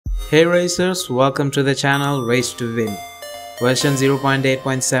Hey racers, welcome to the channel Race to Win. Version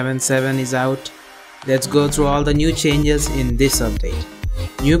 0.8.77 is out. Let's go through all the new changes in this update.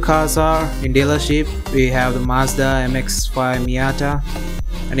 New cars are in dealership. We have the Mazda MX-5 Miata,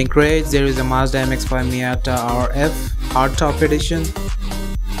 and in crates there is a Mazda MX-5 Miata RF hardtop edition.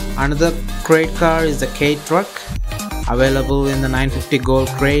 Another crate car is the K truck, available in the 950 gold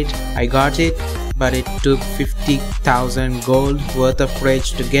crate. I got it, but it took 50,000 gold worth of crates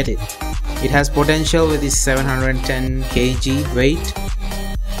to get it. It has potential with its 710 kg weight.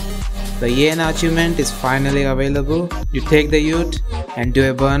 The EN achievement is finally available. You take the ute and do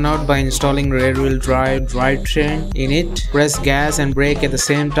a burnout by installing rear-wheel drive drivetrain in it. Press gas and brake at the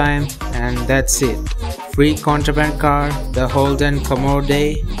same time, and that's it. Free contraband car, the Holden Commode,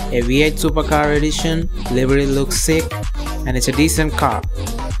 a V8 supercar edition. Livery looks sick and it's a decent car.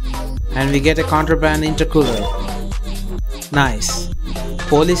 And we get a contraband intercooler. Nice.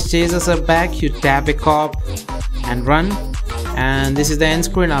 Police chasers are back. You tap a cop and run, and this is the end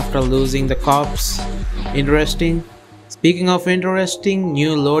screen after losing the cops. Interesting. Speaking of interesting,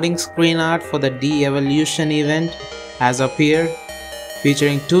 new loading screen art for the de-evolution event has appeared,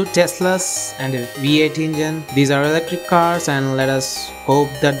 featuring two Teslas and a V8 engine. These are electric cars, and let us hope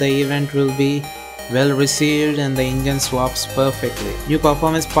that the event will be well received and the engine swaps perfectly. New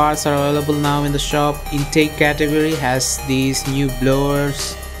performance parts are available now in the shop. Intake category has these new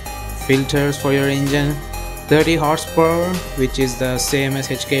blowers, filters for your engine, 30 horsepower, which is the same as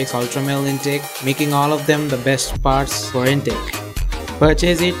HKX Ultra Male intake, making all of them the best parts for intake.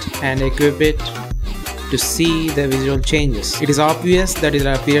 Purchase it and equip it to see the visual changes. It is obvious that it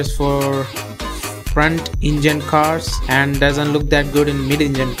appears for front engine cars and doesn't look that good in mid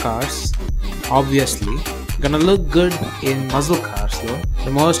engine cars. Obviously, gonna look good in muscle cars though.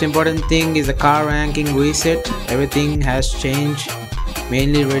 The most important thing is the car ranking reset. Everything has changed,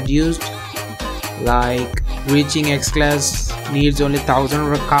 mainly reduced. Like reaching X class needs only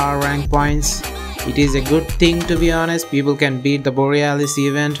 1000 car rank points. It is a good thing, to be honest. People can beat the Borealis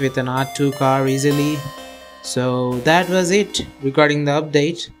event with an R2 car easily. So that was it regarding the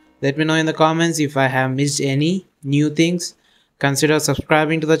update. Let me know in the comments if I have missed any new things. Consider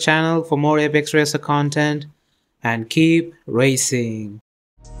subscribing to the channel for more Apex Racer content, and keep racing.